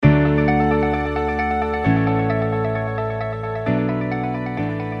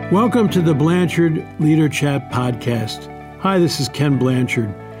Welcome to the Blanchard Leader Chat podcast. Hi, this is Ken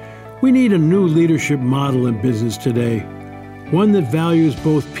Blanchard. We need a new leadership model in business today, one that values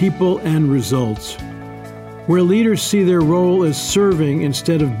both people and results, where leaders see their role as serving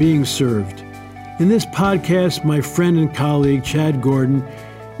instead of being served. In this podcast, my friend and colleague Chad Gordon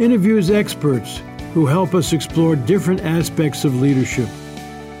interviews experts who help us explore different aspects of leadership.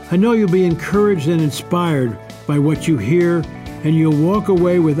 I know you'll be encouraged and inspired by what you hear, and you'll walk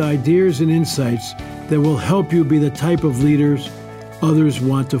away with ideas and insights that will help you be the type of leaders others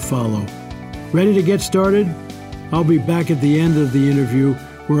want to follow. Ready to get started? I'll be back at the end of the interview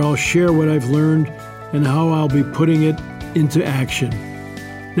where I'll share what I've learned and how I'll be putting it into action.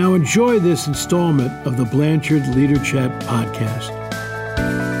 Now enjoy this installment of the Blanchard Leader Chat podcast.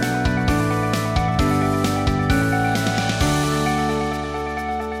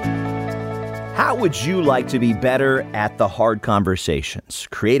 How would you like to be better at the hard conversations,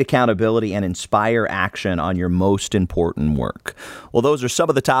 create accountability, and inspire action on your most important work? Well, those are some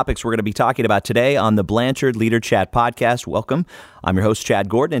of the topics we're going to be talking about today on the Blanchard Leader Chat podcast. Welcome. I'm your host, Chad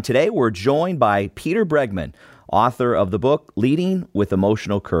Gordon, and today we're joined by Peter Bregman, author of the book, Leading with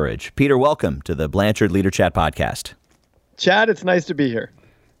Emotional Courage. Peter, welcome to the Blanchard Leader Chat podcast. Chad, it's nice to be here.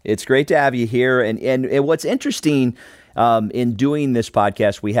 It's great to have you here. And what's interesting in doing this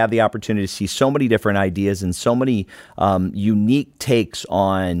podcast, we have the opportunity to see so many different ideas and so many unique takes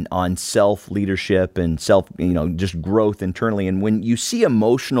on self-leadership and just growth internally. And when you see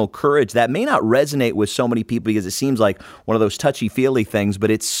emotional courage, that may not resonate with so many people because it seems like one of those touchy-feely things, but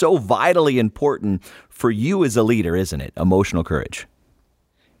it's so vitally important for you as a leader, isn't it? Emotional courage.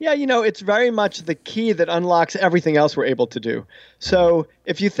 Yeah, it's very much the key that unlocks everything else we're able to do. So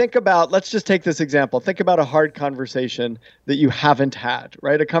if you think about, let's just take this example. Think about a hard conversation that you haven't had,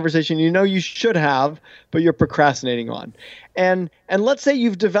 right? A conversation you should have, but you're procrastinating on. And let's say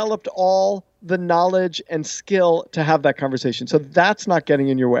you've developed all the knowledge and skill to have that conversation. So that's not getting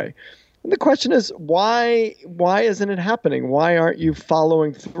in your way. And the question is, why isn't it happening? Why aren't you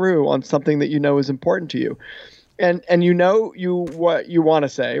following through on something that you know is important to you? And what you want to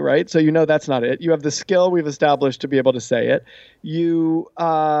say, right? So that's not it. You have the skill we've established to be able to say it. You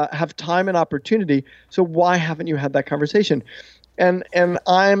have time and opportunity. So why haven't you had that conversation? And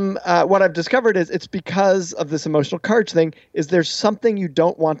what I've discovered is it's because of this emotional courage thing. Is there's something you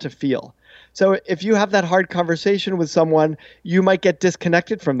don't want to feel. So if you have that hard conversation with someone, you might get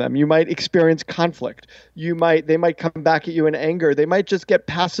disconnected from them. You might experience conflict. They might come back at you in anger. They might just get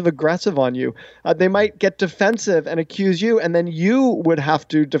passive aggressive on you. They might get defensive and accuse you, and then you would have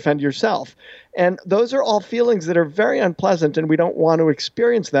to defend yourself. And those are all feelings that are very unpleasant, and we don't want to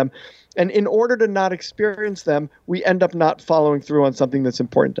experience them. And in order to not experience them, we end up not following through on something that's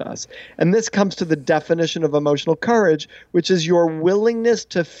important to us. And this comes to the definition of emotional courage, which is your willingness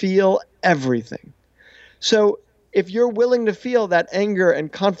to feel everything. So if you're willing to feel that anger and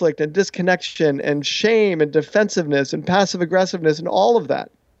conflict and disconnection and shame and defensiveness and passive aggressiveness and all of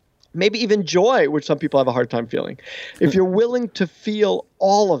that, maybe even joy, which some people have a hard time feeling, if you're willing to feel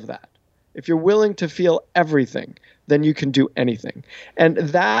all of that, if you're willing to feel everything, then you can do anything. And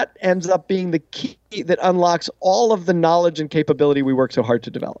that ends up being the key that unlocks all of the knowledge and capability we work so hard to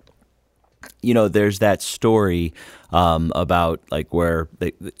develop. There's that story about where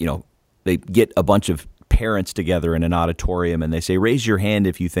they get a bunch of parents together in an auditorium and they say, raise your hand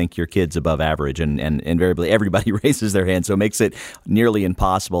if you think your kid's above average. And invariably everybody raises their hand. So it makes it nearly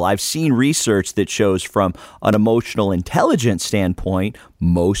impossible. I've seen research that shows from an emotional intelligence standpoint,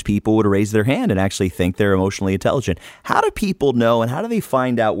 most people would raise their hand and actually think they're emotionally intelligent. How do people know and how do they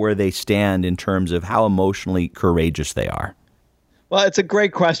find out where they stand in terms of how emotionally courageous they are? Well, it's a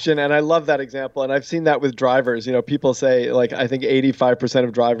great question, and I love that example, and I've seen that with drivers. People say, I think 85%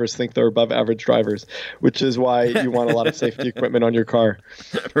 of drivers think they're above average drivers, which is why you want a lot of safety equipment on your car.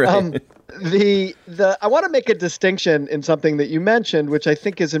 Right. I want to make a distinction in something that you mentioned, which I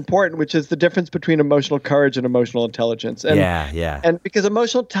think is important, which is the difference between emotional courage and emotional intelligence. And, yeah. And because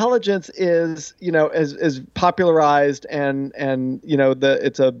emotional intelligence is, is popularized and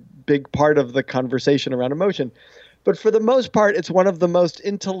it's a big part of the conversation around emotion. But for the most part, it's one of the most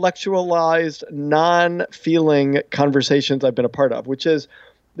intellectualized, non-feeling conversations I've been a part of, which is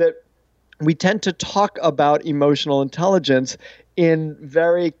that we tend to talk about emotional intelligence in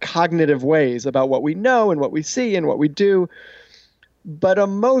very cognitive ways about what we know and what we see and what we do. But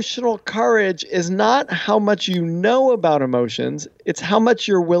emotional courage is not how much you know about emotions. It's how much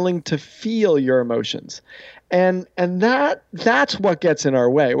you're willing to feel your emotions. And that's what gets in our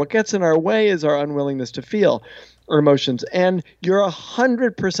way. What gets in our way is our unwillingness to feel our emotions. And you're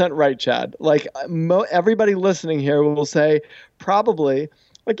 100% right, Chad. Everybody listening here will say probably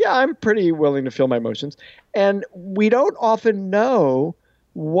Like, yeah, I'm pretty willing to feel my emotions. And we don't often know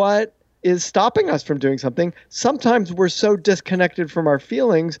what is stopping us from doing something. Sometimes we're so disconnected from our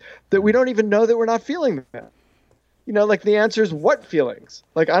feelings that we don't even know that we're not feeling them. Like the answer is what feelings?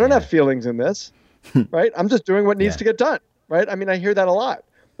 Like, I don't have feelings in this, right? I'm just doing what needs to get done, right? I mean, I hear that a lot.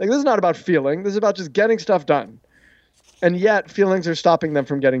 Like, this is not about feeling. This is about just getting stuff done. And yet feelings are stopping them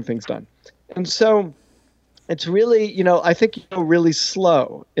from getting things done. And so it's really, I think really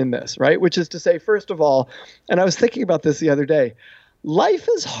slow in this, right? Which is to say, first of all, and I was thinking about this the other day, life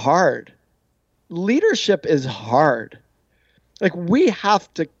is hard. Leadership is hard. Like, we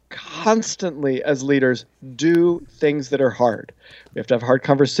have to constantly, as leaders, do things that are hard. We have to have hard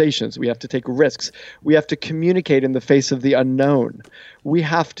conversations. We have to take risks. We have to communicate in the face of the unknown. We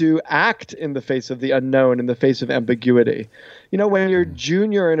have to act in the face of the unknown, in the face of ambiguity. When you're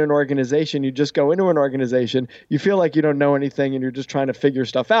junior in an organization, you just go into an organization, you feel like you don't know anything and you're just trying to figure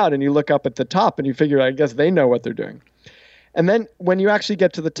stuff out, and you look up at the top and you figure, I guess they know what they're doing. And then when you actually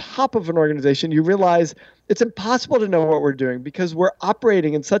get to the top of an organization, you realize it's impossible to know what we're doing because we're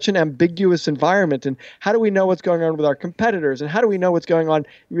operating in such an ambiguous environment. And how do we know what's going on with our competitors? And how do we know what's going on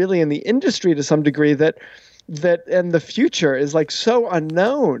really in the industry to some degree that and the future is like so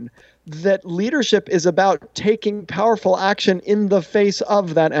unknown that leadership is about taking powerful action in the face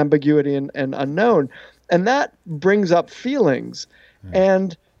of that ambiguity and unknown. And that brings up feelings.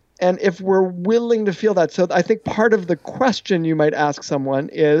 And if we're willing to feel that, so I think part of the question you might ask someone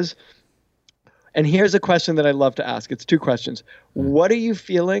is, and here's a question that I love to ask. It's two questions. What are you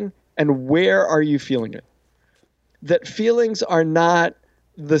feeling and where are you feeling it? That feelings are not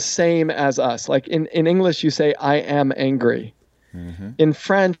the same as us. Like in English, you say, I am angry. Mm-hmm. In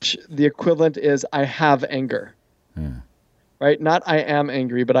French, the equivalent is I have anger. Right? Not I am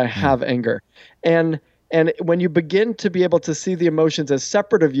angry, but I have anger. And when you begin to be able to see the emotions as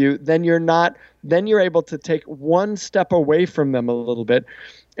separate of you, then you're able to take one step away from them a little bit,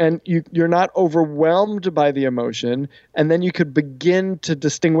 and you're not overwhelmed by the emotion, and then you could begin to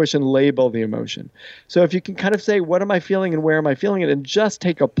distinguish and label the emotion. So if you can kind of say, what am I feeling and where am I feeling it, and just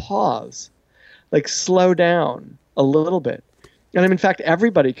take a pause, like slow down a little bit. And in fact,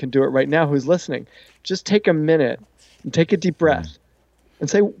 everybody can do it right now who's listening. Just take a minute and take a deep breath. And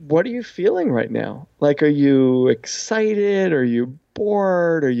say, what are you feeling right now? Like, are you excited? Are you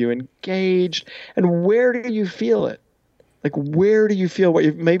bored? Are you engaged? And where do you feel it? Like, where do you feel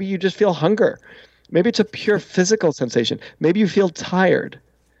maybe you just feel hunger. Maybe it's a pure physical sensation. Maybe you feel tired,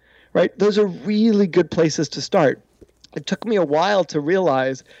 right? Those are really good places to start. It took me a while to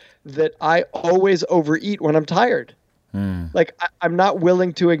realize that I always overeat when I'm tired. Like, I'm not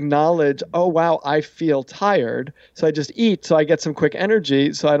willing to acknowledge, oh, wow, I feel tired. So I just eat so I get some quick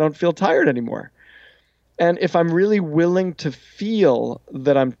energy so I don't feel tired anymore. And if I'm really willing to feel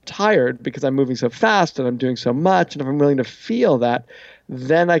that I'm tired because I'm moving so fast and I'm doing so much, and if I'm willing to feel that,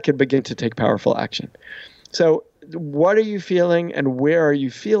 then I can begin to take powerful action. So what are you feeling and where are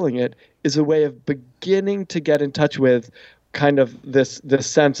you feeling it is a way of beginning to get in touch with kind of this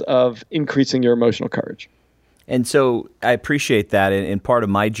sense of increasing your emotional courage. And so I appreciate that. And part of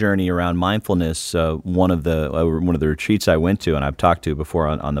my journey around mindfulness, one of the retreats I went to, and I've talked to before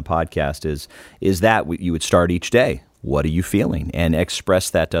on the podcast, is that you would start each day. What are you feeling? And express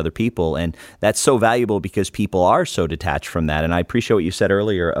that to other people. And that's so valuable because people are so detached from that. And I appreciate what you said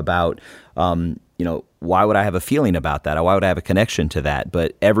earlier about, why would I have a feeling about that? Why would I have a connection to that?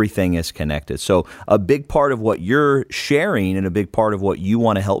 But everything is connected. So a big part of what you're sharing and a big part of what you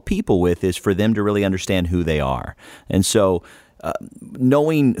want to help people with is for them to really understand who they are. And so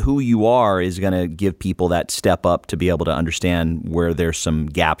knowing who you are is going to give people that step up to be able to understand where there's some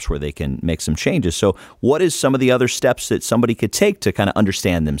gaps where they can make some changes. So what is some of the other steps that somebody could take to kind of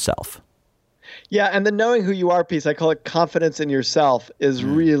understand themselves? Yeah, and the knowing who you are piece, I call it confidence in yourself, is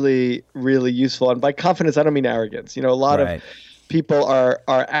really, really useful. And by confidence, I don't mean arrogance. A lot of people are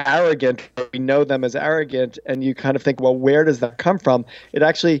arrogant. We know them as arrogant, and you kind of think, well, where does that come from? It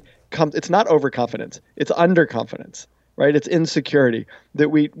actually comes. It's not overconfidence. It's underconfidence, right? It's insecurity that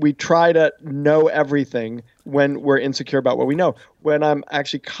we try to know everything when we're insecure about what we know. When I'm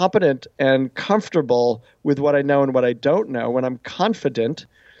actually competent and comfortable with what I know and what I don't know, when I'm confident,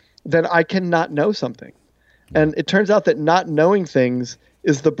 then I cannot know something. And it turns out that not knowing things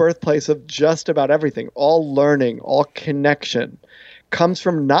is the birthplace of just about everything. All learning, all connection comes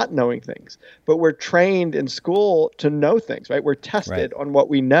from not knowing things. But we're trained in school to know things, right? We're tested on what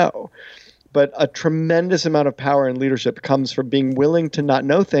we know. But a tremendous amount of power in leadership comes from being willing to not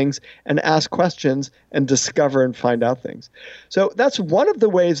know things and ask questions and discover and find out things. So that's one of the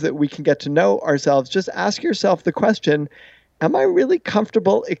ways that we can get to know ourselves. Just ask yourself the question, am I really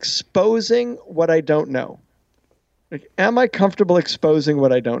comfortable exposing what I don't know? Like, am I comfortable exposing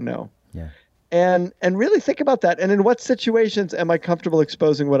what I don't know? Yeah. And really think about that. And in what situations am I comfortable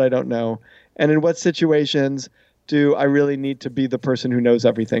exposing what I don't know? And in what situations do I really need to be the person who knows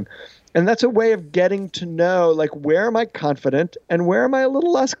everything? And that's a way of getting to know, like, where am I confident and where am I a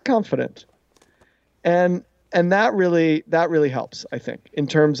little less confident? And that really helps, I think, in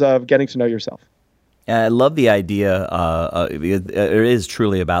terms of getting to know yourself. I love the idea. It is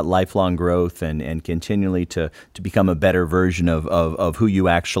truly about lifelong growth and continually to become a better version of who you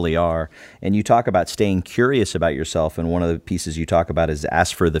actually are. And you talk about staying curious about yourself. And one of the pieces you talk about is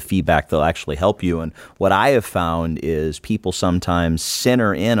ask for the feedback that'll actually help you. And what I have found is people sometimes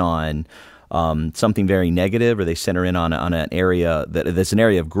center in on something very negative, or they center in on an area that's an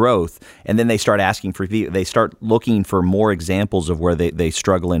area of growth, and then they start asking they start looking for more examples of where they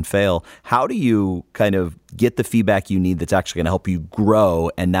struggle and fail. How do you kind of get the feedback you need that's actually going to help you grow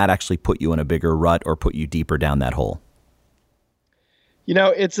and not actually put you in a bigger rut or put you deeper down that hole?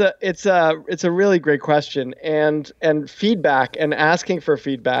 It's a really great question, and feedback and asking for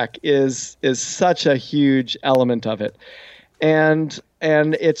feedback is such a huge element of it. And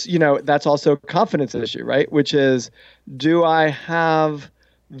it's, that's also a confidence issue, right? Which is, do I have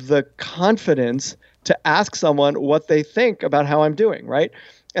the confidence to ask someone what they think about how I'm doing, right?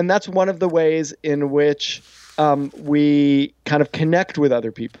 And that's one of the ways in which we kind of connect with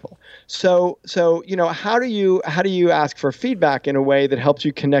other people. So how do you ask for feedback in a way that helps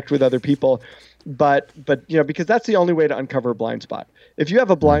you connect with other people? But because that's the only way to uncover a blind spot. If you have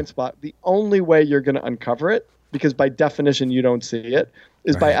a blind spot, the only way you're going to uncover it, because by definition you don't see it,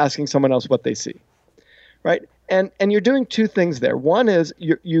 is by asking someone else what they see, right? And you're doing two things there. One is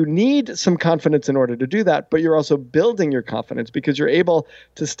you need some confidence in order to do that, but you're also building your confidence because you're able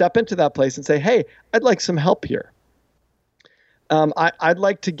to step into that place and say, hey, I'd like some help here. I'd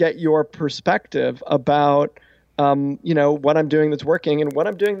like to get your perspective about what I'm doing that's working and what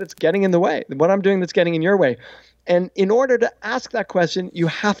I'm doing that's getting in the way, what I'm doing that's getting in your way. And in order to ask that question, you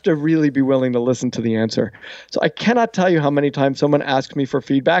have to really be willing to listen to the answer. So I cannot tell you how many times someone asks me for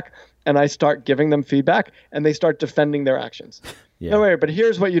feedback and I start giving them feedback and they start defending their actions. Yeah. No, wait, but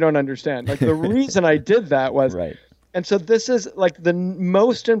here's what you don't understand. Like, the reason I did that was, right. And so this is like the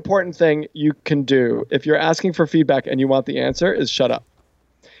most important thing you can do if you're asking for feedback and you want the answer is shut up.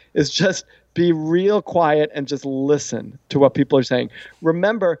 Is just be real quiet and just listen to what people are saying.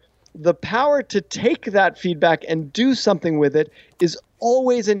 Remember, the power to take that feedback and do something with it is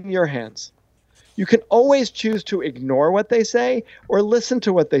always in your hands. You can always choose to ignore what they say or listen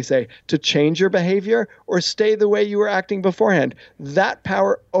to what they say, to change your behavior or stay the way you were acting beforehand. That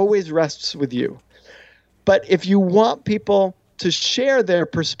power always rests with you. But if you want people to share their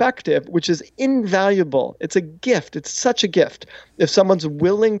perspective, which is invaluable, it's a gift. It's such a gift. If someone's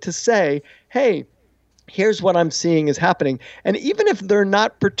willing to say, hey, here's what I'm seeing is happening. And even if they're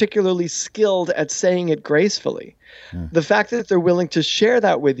not particularly skilled at saying it gracefully, the fact that they're willing to share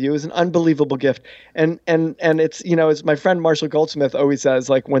that with you is an unbelievable gift. And it's, as my friend Marshall Goldsmith always says,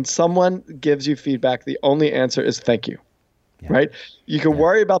 like, when someone gives you feedback, the only answer is thank you, right? You can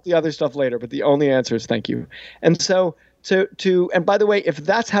worry about the other stuff later, but the only answer is thank you. And so and by the way, if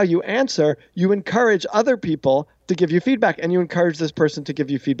that's how you answer, you encourage other people to give you feedback, and you encourage this person to give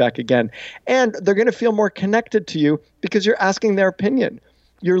you feedback again. And they're going to feel more connected to you because you're asking their opinion.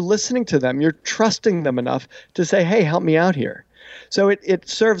 You're listening to them. You're trusting them enough to say, hey, help me out here. So it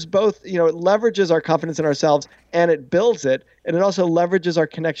serves both, it leverages our confidence in ourselves and it builds it. And it also leverages our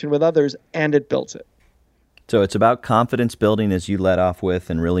connection with others and it builds it. So it's about confidence building, as you led off with,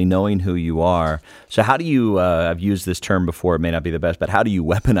 and really knowing who you are. So how do you, I've used this term before, it may not be the best, but how do you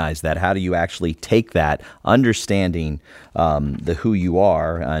weaponize that? How do you actually take that understanding the who you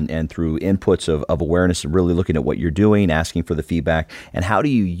are and through inputs of awareness and really looking at what you're doing, asking for the feedback, and how do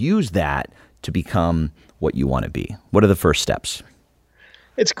you use that to become what you want to be? What are the first steps?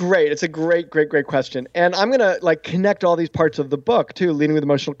 It's great. It's a great question. And I'm going to connect all these parts of the book too, Leading with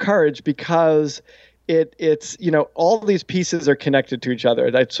Emotional Courage, because it's all these pieces are connected to each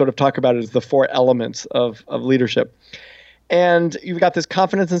other. I sort of talk about it as the four elements of leadership. And you've got this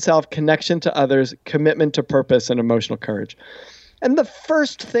confidence in self, connection to others, commitment to purpose, and emotional courage. And the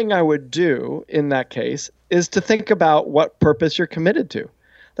first thing I would do in that case is to think about what purpose you're committed to.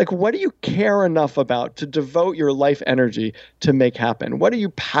 Like, what do you care enough about to devote your life energy to make happen? What are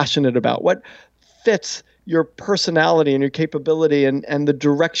you passionate about? What fits your personality and your capability and the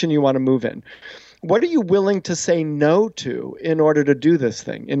direction you want to move in? what are you willing to say no to in order to do this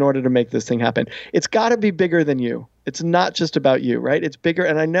thing, in order to make this thing happen? It's got to be bigger than you. It's not just about you, right? It's bigger.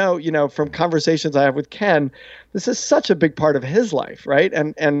 And I know, from conversations I have with Ken, this is such a big part of his life, right?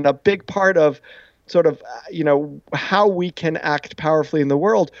 And a big part of sort of, how we can act powerfully in the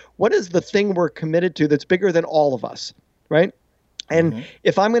world. What is the thing we're committed to that's bigger than all of us, right? And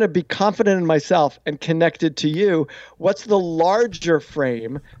if I'm going to be confident in myself and connected to you, what's the larger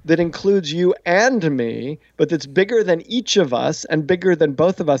frame that includes you and me, but that's bigger than each of us and bigger than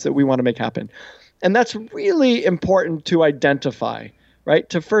both of us that we want to make happen? And that's really important to identify, right?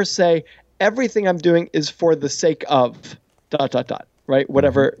 To first say, everything I'm doing is for the sake of ... right?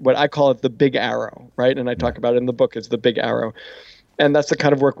 Whatever, what I call it the big arrow, right? And I talk about it in the book, it's the big arrow. And that's the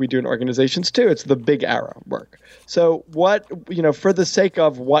kind of work we do in organizations too. It's the big arrow work. So what, for the sake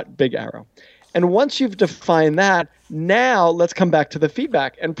of what big arrow? And once you've defined that, now let's come back to the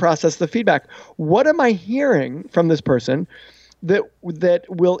feedback and process the feedback. What am I hearing from this person that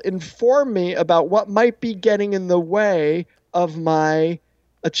will inform me about what might be getting in the way of my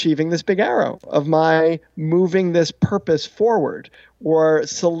achieving this big arrow, of my moving this purpose forward or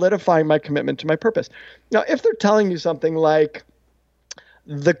solidifying my commitment to my purpose? Now, if they're telling you something like,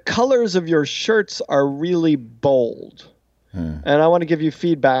 the colors of your shirts are really bold, and I want to give you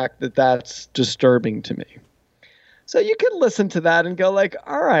feedback that that's disturbing to me. So you can listen to that and go like,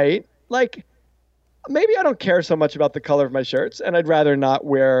 all right, like maybe I don't care so much about the color of my shirts and I'd rather not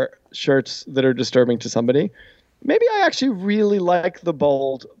wear shirts that are disturbing to somebody. Maybe I actually really like the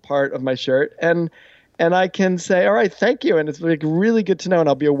bold part of my shirt and I can say, all right, thank you. And it's like really good to know. And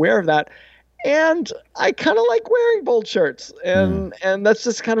I'll be aware of that. And I kind of like wearing bold shirts and that's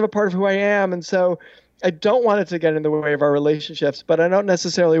just kind of a part of who I am. And so I don't want it to get in the way of our relationships, but I don't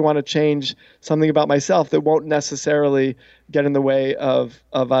necessarily want to change something about myself that won't necessarily get in the way of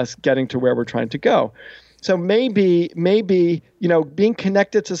us getting to where we're trying to go. So maybe, being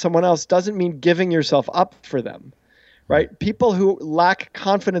connected to someone else doesn't mean giving yourself up for them, right? People who lack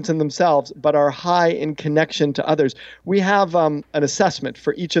confidence in themselves but are high in connection to others. We have an assessment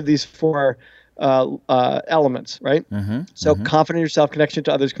for each of these four elements, right? So confident in yourself, connection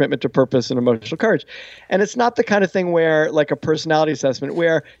to others, commitment to purpose, and emotional courage. And it's not the kind of thing where like a personality assessment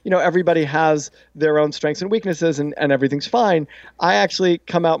where, everybody has their own strengths and weaknesses and everything's fine. I actually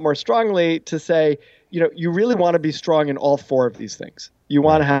come out more strongly to say, you really want to be strong in all four of these things. You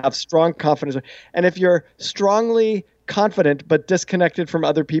want to have strong confidence. And if you're strongly confident but disconnected from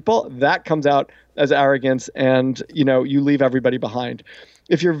other people, that comes out as arrogance and, you leave everybody behind.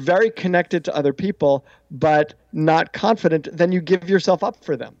 If you're very connected to other people but not confident, then you give yourself up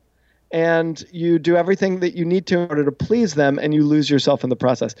for them. And you do everything that you need to in order to please them, and you lose yourself in the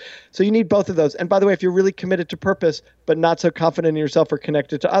process. So you need both of those. And by the way, if you're really committed to purpose, but not so confident in yourself or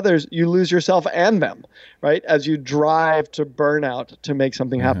connected to others, you lose yourself and them, right? As you drive to burnout to make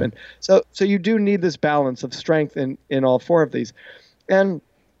something happen. So you do need this balance of strength in all four of these. And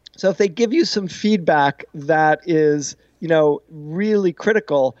so if they give you some feedback that is, really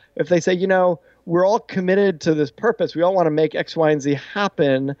critical, if they say, we're all committed to this purpose, we all want to make X, Y, and Z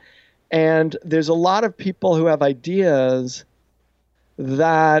happen, and there's a lot of people who have ideas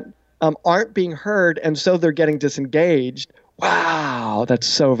that aren't being heard, and so they're getting disengaged. Wow, that's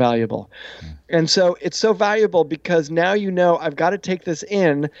so valuable. And so it's so valuable because now I've got to take this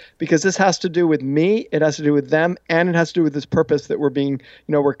in because this has to do with me, it has to do with them, and it has to do with this purpose that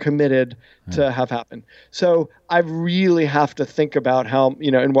we're committed to have happen. So I really have to think about how,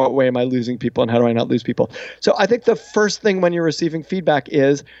 in what way am I losing people and how do I not lose people? So I think the first thing when you're receiving feedback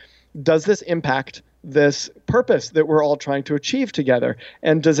is, does this impact this purpose that we're all trying to achieve together?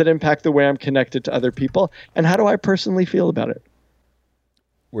 And does it impact the way I'm connected to other people? And how do I personally feel about it?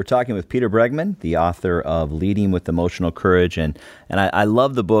 We're talking with Peter Bregman, the author of Leading with Emotional Courage. And I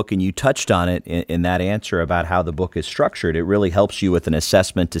love the book, and you touched on it in that answer about how the book is structured. It really helps you with an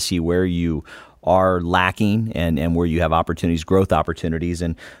assessment to see where you are lacking and where you have opportunities, growth opportunities.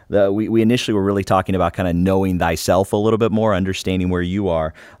 And we initially were really talking about kind of knowing thyself a little bit more, understanding where you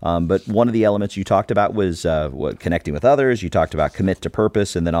are. But one of the elements you talked about was connecting with others. You talked about commit to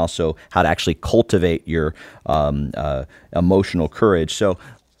purpose, and then also how to actually cultivate your emotional courage. So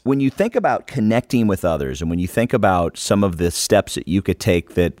when you think about connecting with others, and when you think about some of the steps that you could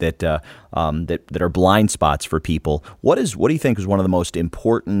take that are blind spots for people, what do you think is one of the most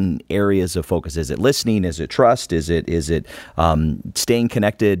important areas of focus? Is it listening? Is it trust? Is it staying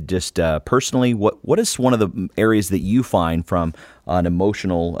connected just personally? What is one of the areas that you find from an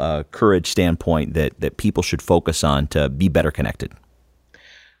emotional courage standpoint that people should focus on to be better connected?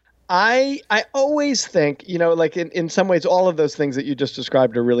 I always think, like in some ways, all of those things that you just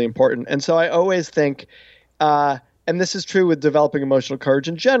described are really important. And so I always think, and this is true with developing emotional courage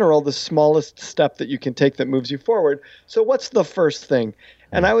in general, the smallest step that you can take that moves you forward. So what's the first thing?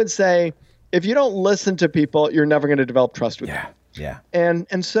 And I would say, if you don't listen to people, you're never going to develop trust with them. Yeah.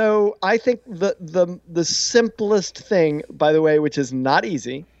 And so I think the simplest thing, by the way, which is not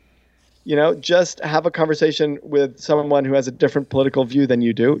easy, just have a conversation with someone who has a different political view than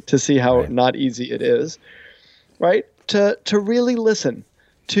you do to see how not easy it is, right? To really listen,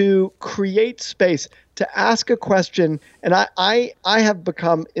 to create space, to ask a question. And I have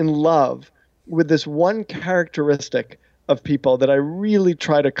become in love with this one characteristic of people that I really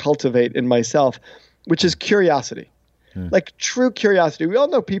try to cultivate in myself, which is curiosity. Like true curiosity. We all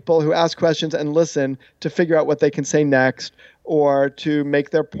know people who ask questions and listen to figure out what they can say next, or to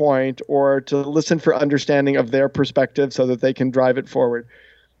make their point, or to listen for understanding of their perspective so that they can drive it forward.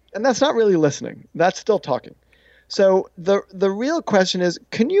 And that's not really listening. That's still talking. So the real question is,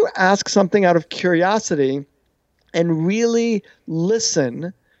 can you ask something out of curiosity and really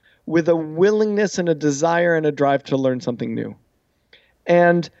listen with a willingness and a desire and a drive to learn something new?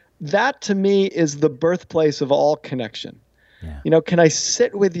 And that to me is the birthplace of all connection. Yeah. Can I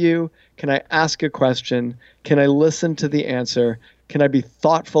sit with you? Can I ask a question? Can I listen to the answer? Can I be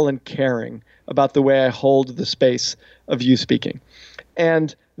thoughtful and caring about the way I hold the space of you speaking?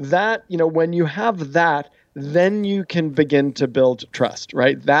 And that, when you have that, then you can begin to build trust,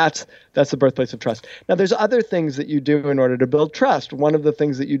 right? That's the birthplace of trust. Now, there's other things that you do in order to build trust. One of the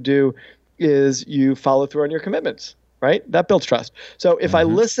things that you do is you follow through on your commitments. Right? That builds trust. So if I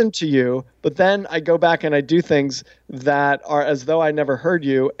listen to you, but then I go back and I do things that are as though I never heard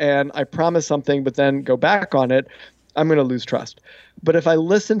you, and I promise something, but then go back on it, I'm going to lose trust. But if I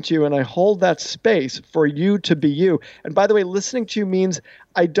listen to you and I hold that space for you to be you, and by the way, listening to you means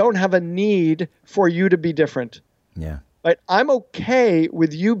I don't have a need for you to be different. Yeah. Right? I'm okay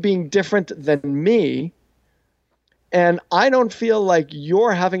with you being different than me. And I don't feel like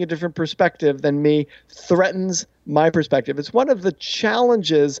you're having a different perspective than me threatens my perspective. It's one of the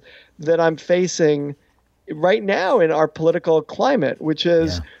challenges that I'm facing right now in our political climate, which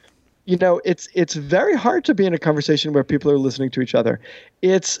is, it's very hard to be in a conversation where people are listening to each other.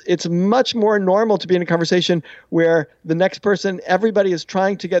 It's much more normal to be in a conversation where the next person, everybody is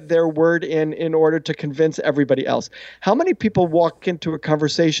trying to get their word in order to convince everybody else. How many people walk into a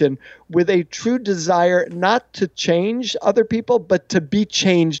conversation with a true desire not to change other people, but to be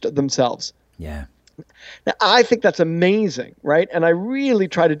changed themselves? Yeah. Now, I think that's amazing, right? And I really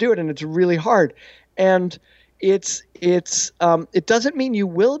try to do it, and it's really hard. And it doesn't mean you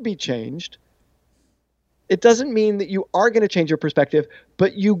will be changed. It doesn't mean that you are going to change your perspective,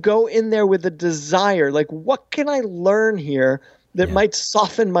 but you go in there with a desire, like, what can I learn here that might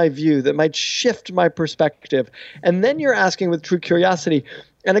soften my view, that might shift my perspective? And then you're asking with true curiosity.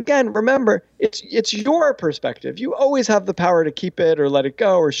 And again, remember, it's your perspective. You always have the power to keep it or let it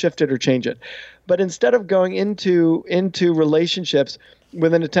go or shift it or change it. But instead of going into relationships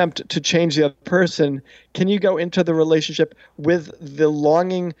with an attempt to change the other person, can you go into the relationship with the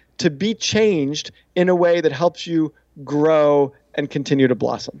longing to be changed in a way that helps you grow and continue to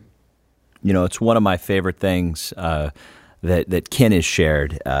blossom? It's one of my favorite things that Ken has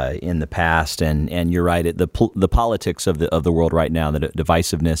shared in the past, and you're right. The politics of the world right now, the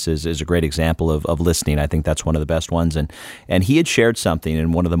divisiveness is a great example of listening. I think that's one of the best ones. And he had shared something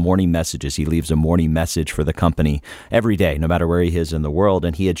in one of the morning messages. He leaves a morning message for the company every day, no matter where he is in the world.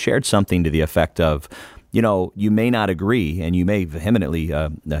 And he had shared something to the effect of, you may not agree, and you may vehemently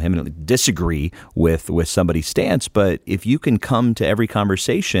disagree with somebody's stance, but if you can come to every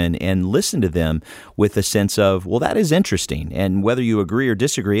conversation and listen to them with a sense of, well, that is interesting, and whether you agree or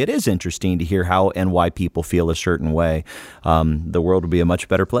disagree, it is interesting to hear how and why people feel a certain way, the world will be a much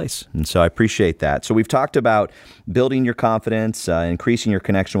better place. And so I appreciate that. So we've talked about building your confidence, increasing your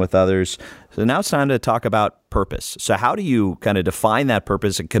connection with others. So now it's time to talk about purpose. So how do you kind of define that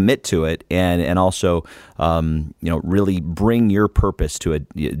purpose and commit to it, and also really bring your purpose to a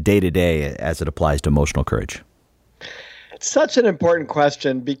day-to-day as it applies to emotional courage? It's such an important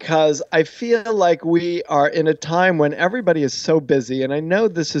question, because I feel like we are in a time when everybody is so busy, and I know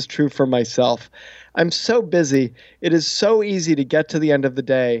this is true for myself. I'm so busy. It is so easy to get to the end of the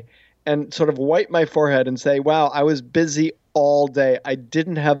day and sort of wipe my forehead and say, wow, I was busy all day. I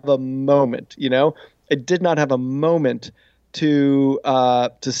didn't have a moment, I did not have a moment to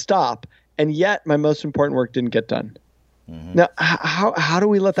stop. And yet my most important work didn't get done. Mm-hmm. Now, how do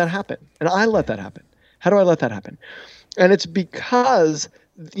we let that happen? And I let that happen. How do I let that happen? And it's because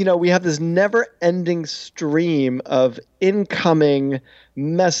we have this never-ending stream of incoming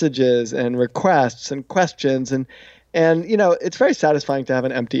messages and requests and questions, and it's very satisfying to have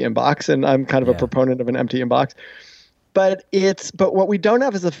an empty inbox, and I'm kind of a proponent of an empty inbox. But what we don't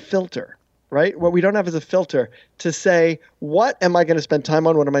have is a filter, right? What we don't have is a filter to say, what am I going to spend time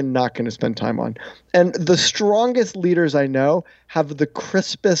on? What am I not going to spend time on? And the strongest leaders I know have the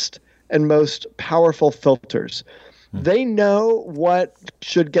crispest and most powerful filters. They know what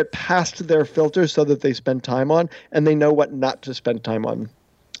should get past their filters so that they spend time on, and they know what not to spend time on.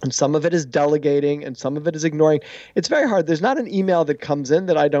 And some of it is delegating, and some of it is ignoring. It's very hard. There's not an email that comes in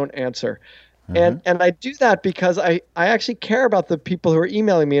that I don't answer. And I do that because I actually care about the people who are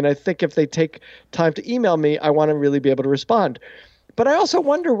emailing me, and I think if they take time to email me, I want to really be able to respond. But I also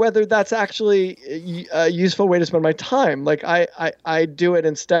wonder whether that's actually a useful way to spend my time. Like I do it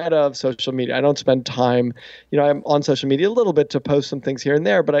instead of social media. I don't spend time, I'm on social media a little bit to post some things here and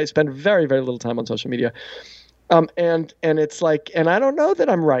there, but I spend very, very little time on social media. And it's like, and I don't know that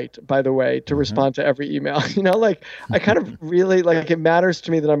I'm right, by the way, to respond to every email. I kind of really it matters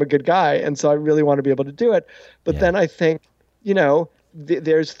to me that I'm a good guy, and so I really want to be able to do it. But then I think,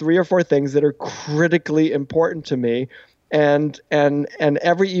 there's 3 or 4 things that are critically important to me, and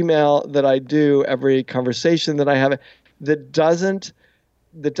every email that I do, every conversation that I have that doesn't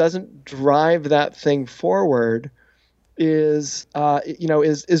drive that thing forward is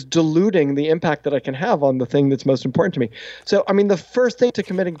diluting the impact that I can have on the thing that's most important to me. So, the first thing to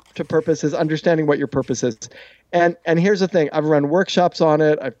committing to purpose is understanding what your purpose is. And here's the thing. I've run workshops on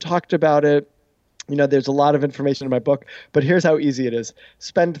it. I've talked about it. There's a lot of information in my book, but here's how easy it is.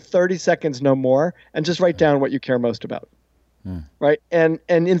 Spend 30 seconds, no more, and just write down what you care most about. Right. And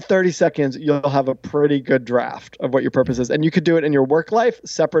in 30 seconds, you'll have a pretty good draft of what your purpose is. And you could do it in your work life,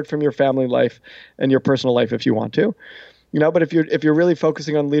 separate from your family life and your personal life if you want to. But if you're really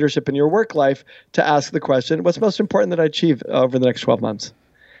focusing on leadership in your work life, to ask the question, what's most important that I achieve over the next 12 months?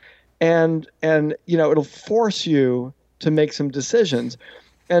 And it'll force you to make some decisions.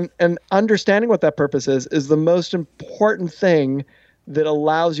 And understanding what that purpose is the most important thing that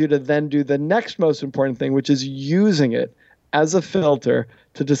allows you to then do the next most important thing, which is using it as a filter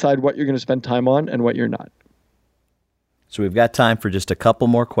to decide what you're going to spend time on and what you're not. So we've got time for just a couple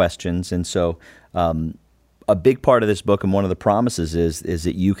more questions. And so a big part of this book, and one of the promises is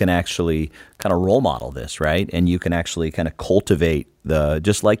that you can actually kind of role model this, right? And you can actually kind of cultivate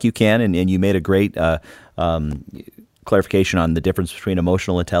just like you can. And you made a great clarification on the difference between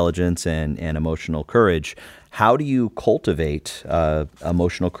emotional intelligence and emotional courage. How do you cultivate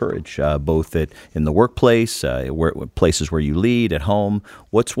emotional courage, both in the workplace, places where you lead, at home?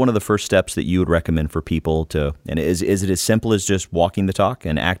 What's one of the first steps that you would recommend for people to? And is it as simple as just walking the talk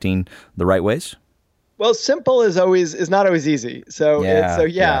and acting the right ways? Well, simple is not always easy. So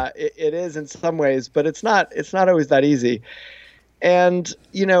it is in some ways, but it's not always that easy. And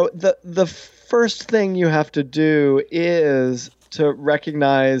the first thing you have to do is to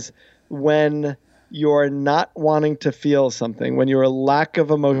recognize when you're not wanting to feel something, when your lack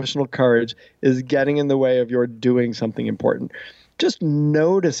of emotional courage is getting in the way of your doing something important. Just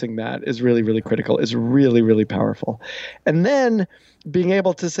noticing that is really, really critical, is really, really powerful. And then being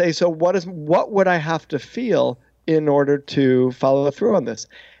able to say, so what would I have to feel in order to follow through on this?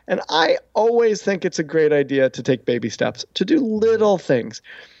 And I always think it's a great idea to take baby steps, to do little things.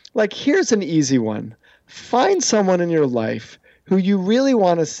 Like, here's an easy one. Find someone in your life who you really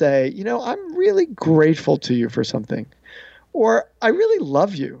want to say, I'm really grateful to you for something, or I really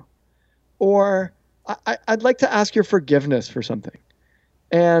love you, or I'd like to ask your forgiveness for something,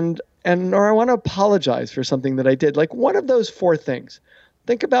 or I want to apologize for something that I did. Like, one of those 4 things.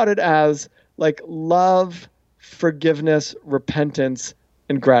 Think about it as like love, forgiveness, repentance,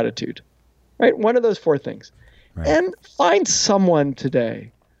 and gratitude, right? One of those 4 things. Right. And find someone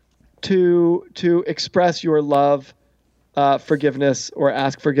today to express your love, forgiveness, or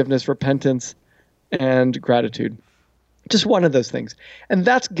ask forgiveness, repentance, and gratitude. Just one of those things. And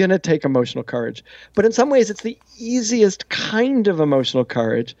that's going to take emotional courage. But in some ways, it's the easiest kind of emotional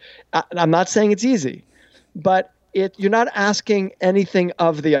courage. I'm not saying it's easy, but you're not asking anything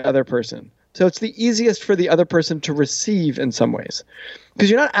of the other person. So it's the easiest for the other person to receive in some ways, because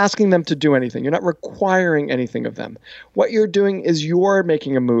you're not asking them to do anything. You're not requiring anything of them. What you're doing is you're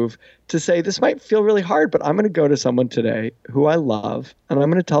making a move to say, this might feel really hard, but I'm going to go to someone today who I love, and I'm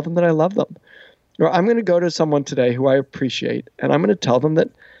going to tell them that I love them. Or I'm going to go to someone today who I appreciate, and I'm going to tell them that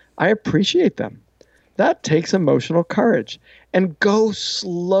I appreciate them. That takes emotional courage. And go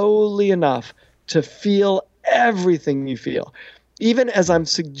slowly enough to feel everything you feel. Even as I'm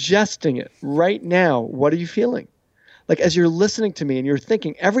suggesting it right now, what are you feeling? Like as you're listening to me and you're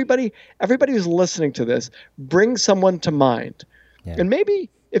thinking, everybody who's listening to this, bring someone to mind. Yeah. And maybe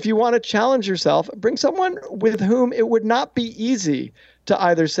if you want to challenge yourself, bring someone with whom it would not be easy to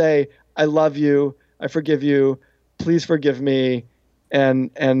either say, I love you, I forgive you, please forgive me, and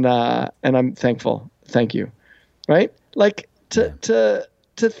I'm thankful. Thank you. Right? Like to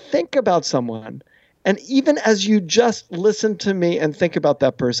think about someone. And even as you just listen to me and think about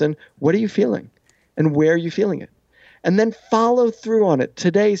that person, what are you feeling? And where are you feeling it? And then follow through on it.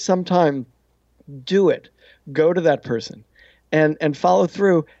 Today, sometime, do it. Go to that person and follow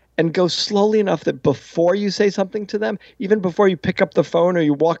through and go slowly enough that before you say something to them, even before you pick up the phone or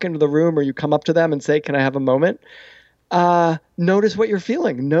you walk into the room or you come up to them and say, can I have a moment? Notice what you're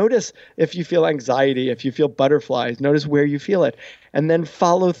feeling. Notice if you feel anxiety, if you feel butterflies, notice where you feel it, and then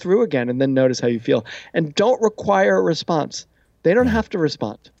follow through again and then notice how you feel. And don't require a response. They don't have to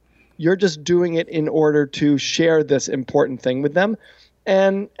respond. You're just doing it in order to share this important thing with them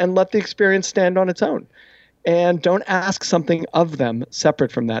and let the experience stand on its own. And don't ask something of them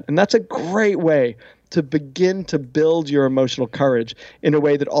separate from that. And that's a great way to begin to build your emotional courage in a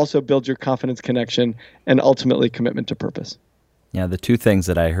way that also builds your confidence, connection, and ultimately commitment to purpose. Yeah, the two things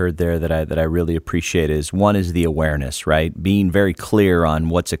that I heard there that I really appreciate is one is the awareness, right? Being very clear on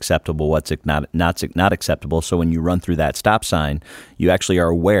what's acceptable, what's not acceptable. So when you run through that stop sign, you actually are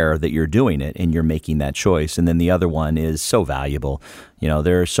aware that you're doing it and you're making that choice. And then the other one is so valuable. You know,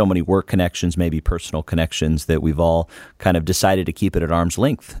 there are so many work connections, maybe personal connections that we've all kind of decided to keep it at arm's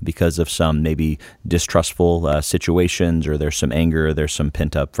length because of some maybe distrustful situations, or there's some anger, there's some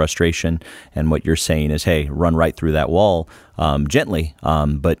pent-up frustration. And what you're saying is, hey, run right through that wall gently,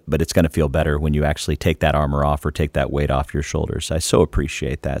 but it's going to feel better when you actually take that armor off or take that weight off your shoulders. I so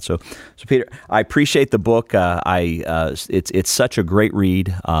appreciate that. So Peter, I appreciate the book. It's such a great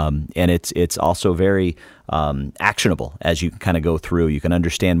read, and it's also very actionable as you kind of go through. You can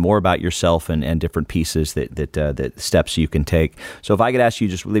understand more about yourself and different pieces that steps you can take. So if I could ask you,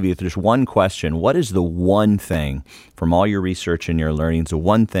 just leave you with just one question: what is the one thing from all your research and your learnings, the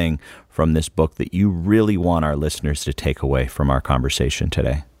one thing from this book that you really want our listeners to take away from our conversation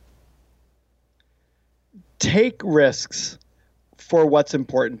today? Take risks for what's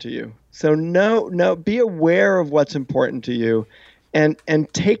important to you. So be aware of what's important to you. And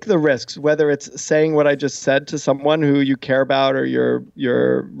take the risks, whether it's saying what I just said to someone who you care about or you're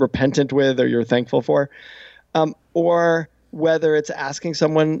repentant with or you're thankful for, or whether it's asking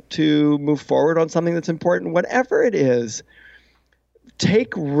someone to move forward on something that's important. Whatever it is,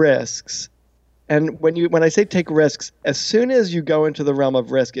 take risks. And when I say take risks, as soon as you go into the realm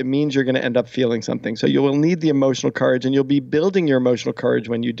of risk, it means you're going to end up feeling something. So you will need the emotional courage, and you'll be building your emotional courage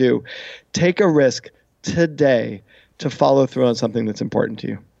when you do. Take a risk today to follow through on something that's important to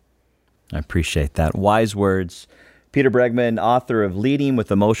you. I appreciate that. Wise words. Peter Bregman, author of Leading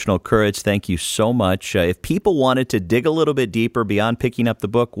with Emotional Courage, thank you so much. If people wanted to dig a little bit deeper beyond picking up the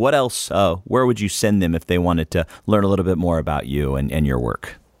book, what else, where would you send them if they wanted to learn a little bit more about you and your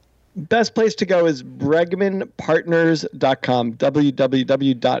work? Best place to go is bregmanpartners.com,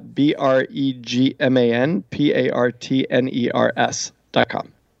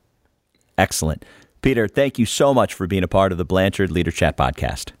 www.bregmanpartners.com. Excellent. Peter, thank you so much for being a part of the Blanchard Leader Chat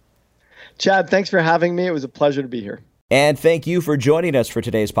podcast. Chad, thanks for having me. It was a pleasure to be here. And thank you for joining us for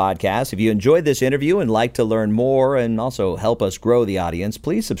today's podcast. If you enjoyed this interview and like to learn more and also help us grow the audience,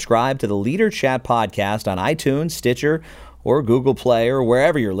 please subscribe to the Leader Chat podcast on iTunes, Stitcher, or Google Play, or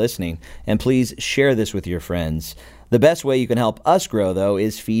wherever you're listening. And please share this with your friends. The best way you can help us grow, though,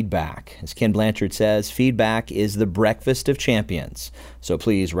 is feedback. As Ken Blanchard says, feedback is the breakfast of champions. So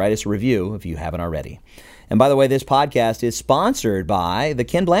please write us a review if you haven't already. And by the way, this podcast is sponsored by the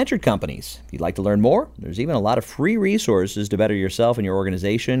Ken Blanchard Companies. If you'd like to learn more, there's even a lot of free resources to better yourself and your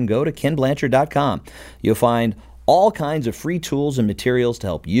organization. Go to kenblanchard.com. You'll find all kinds of free tools and materials to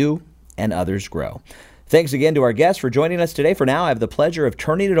help you and others grow. Thanks again to our guests for joining us today. For now, I have the pleasure of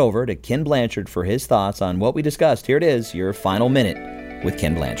turning it over to Ken Blanchard for his thoughts on what we discussed. Here it is, your final minute with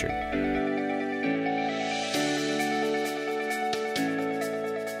Ken Blanchard.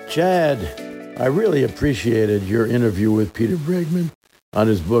 Chad, I really appreciated your interview with Peter Bregman on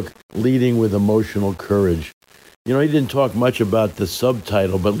his book, Leading with Emotional Courage. You know, he didn't talk much about the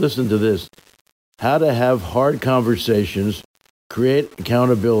subtitle, but listen to this: How to Have Hard Conversations, Create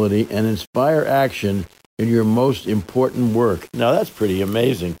Accountability, and Inspire Action in Your Most Important Work. Now, that's pretty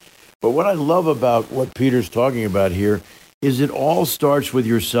amazing. But what I love about what Peter's talking about here is it all starts with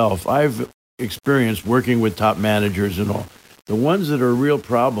yourself. I've experienced working with top managers and all. The ones that are a real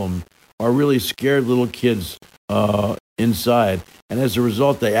problem are really scared little kids inside, and as a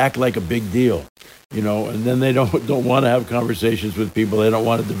result, they act like a big deal, and then they don't want to have conversations with people. They don't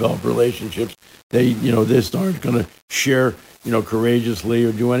want to develop relationships. They just aren't going to share, courageously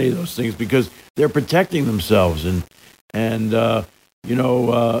or do any of those things because they're protecting themselves. And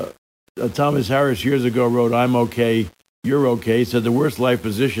Thomas Harris years ago wrote, "I'm okay, you're okay." He said the worst life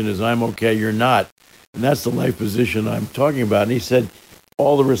position is "I'm okay, you're not," and that's the life position I'm talking about. And he said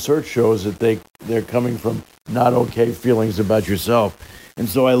all the research shows that they're coming from not okay feelings about yourself. And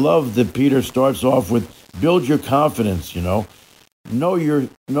so I love that Peter starts off with build your confidence, know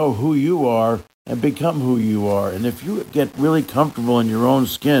who you are and become who you are. And if you get really comfortable in your own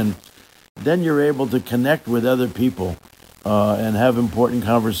skin, then you're able to connect with other people and have important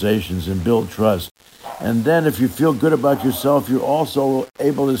conversations and build trust. And then if you feel good about yourself, you're also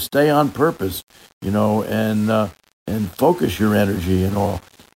able to stay on purpose, and focus your energy and all.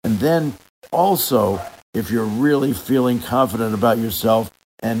 And then also, if you're really feeling confident about yourself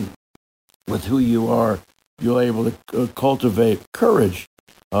and with who you are, you're able to cultivate courage.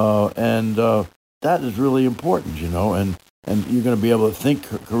 And that is really important, and you're going to be able to think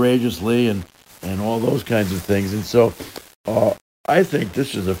courageously and all those kinds of things. And so I think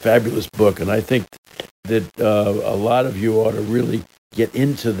this is a fabulous book, and I think that a lot of you ought to really get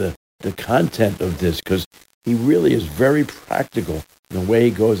into the content of this, because he really is very practical in the way he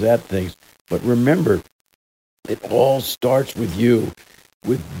goes at things. But remember, it all starts with you,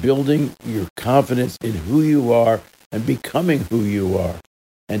 with building your confidence in who you are and becoming who you are,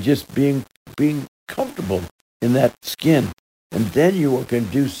 and just being comfortable in that skin. And then you can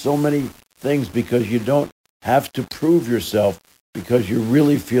do so many things because you don't have to prove yourself, because you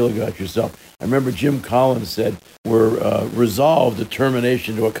really feel about yourself. I remember Jim Collins said, we're resolve,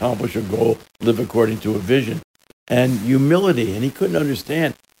 determination to accomplish a goal, live according to a vision, and humility. And he couldn't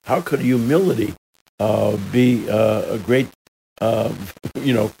understand, how could humility be a great,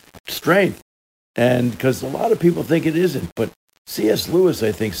 strength? And because a lot of people think it isn't. But C.S. Lewis,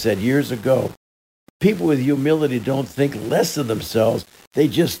 I think, said years ago, people with humility don't think less of themselves. They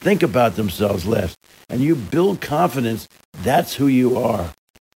just think about themselves less. And you build confidence. That's who you are.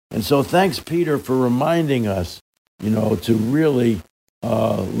 And so thanks, Peter, for reminding us, to really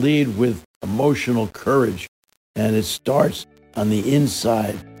lead with emotional courage. And it starts on the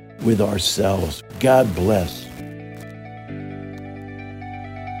inside with ourselves. God bless.